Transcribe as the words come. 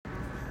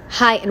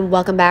Hi, and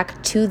welcome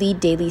back to the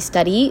daily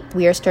study.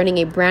 We are starting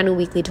a brand new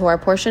weekly Torah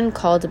portion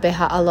called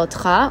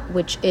Beha'alotecha,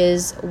 which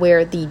is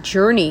where the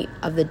journey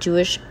of the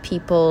Jewish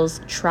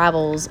people's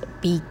travels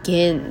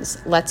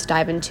begins. Let's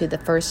dive into the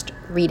first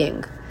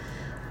reading.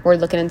 We're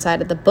looking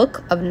inside of the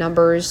book of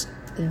Numbers,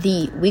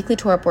 the weekly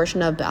Torah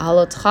portion of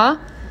Beha'alotecha,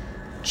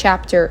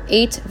 chapter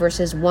 8,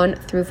 verses 1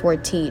 through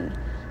 14.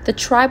 The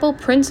tribal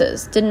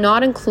princes did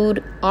not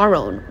include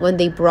Aaron when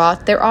they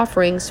brought their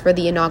offerings for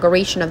the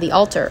inauguration of the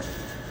altar.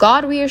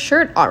 God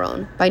reassured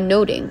Aaron by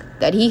noting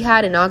that he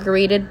had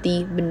inaugurated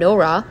the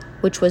Menorah,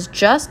 which was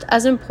just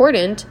as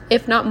important,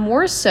 if not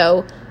more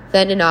so,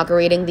 than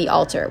inaugurating the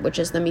altar, which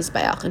is the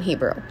Mizbeach in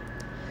Hebrew.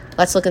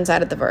 Let's look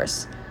inside of the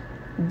verse.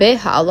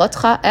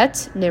 Beha'alotecha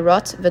et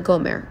nerot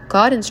v'gomer.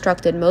 God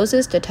instructed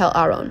Moses to tell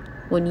Aaron,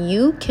 when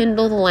you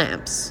kindle the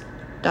lamps, ...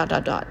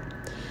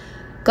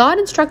 God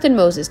instructed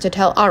Moses to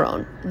tell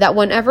Aaron that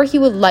whenever he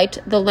would light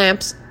the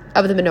lamps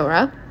of the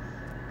menorah,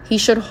 he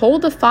should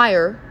hold the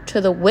fire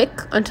to the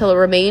wick until it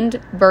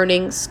remained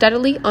burning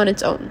steadily on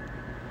its own.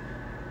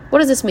 What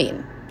does this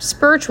mean?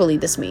 Spiritually,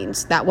 this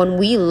means that when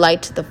we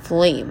light the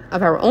flame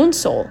of our own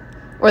soul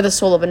or the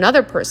soul of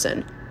another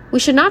person, we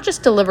should not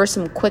just deliver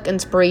some quick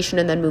inspiration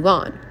and then move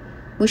on.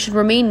 We should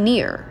remain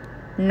near,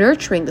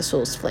 nurturing the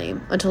soul's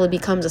flame until it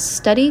becomes a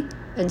steady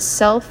and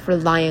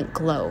self-reliant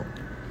glow.